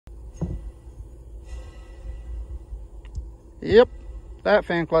Yep, that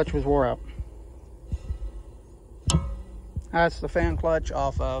fan clutch was wore out. That's the fan clutch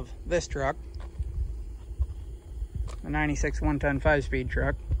off of this truck, the 96 1-ton 5-speed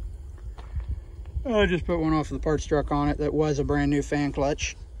truck. I just put one off the parts truck on it that was a brand new fan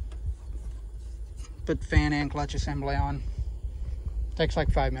clutch. Put the fan and clutch assembly on. Takes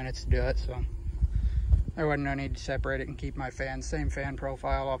like 5 minutes to do it, so there wasn't no need to separate it and keep my fan, same fan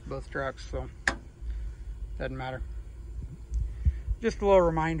profile off both trucks, so doesn't matter. Just a little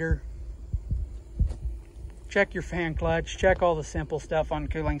reminder, check your fan clutch, check all the simple stuff on the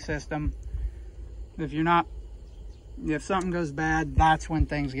cooling system. If something goes bad, that's when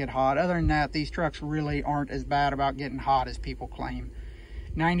things get hot. Other than that, these trucks really aren't as bad about getting hot as people claim.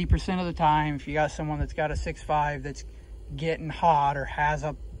 90% of the time, if you got someone that's got a 6.5 that's getting hot or has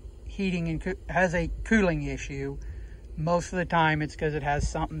a cooling issue, most of the time it's because it has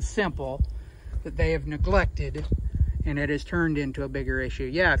something simple that they have neglected and it has turned into a bigger issue.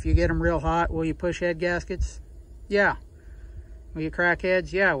 Yeah, if you get them real hot, will you push head gaskets? Yeah. Will you crack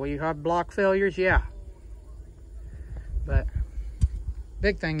heads? Yeah. Will you have block failures? Yeah. But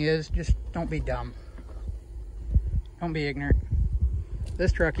big thing is, just don't be dumb. Don't be ignorant.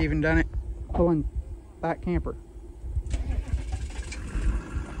 This truck even done it pulling back camper.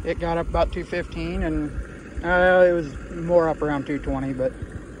 It got up about 215 and it was more up around 220, but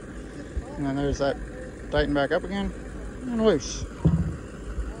and then there's that tighten back up again and loose.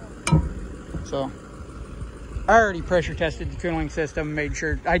 So I already pressure tested the cooling system, made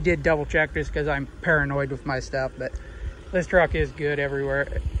sure I did double check this because I'm paranoid with my stuff, but this truck is good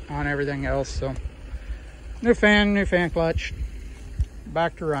everywhere on everything else. So new fan clutch,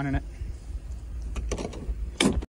 back to running it.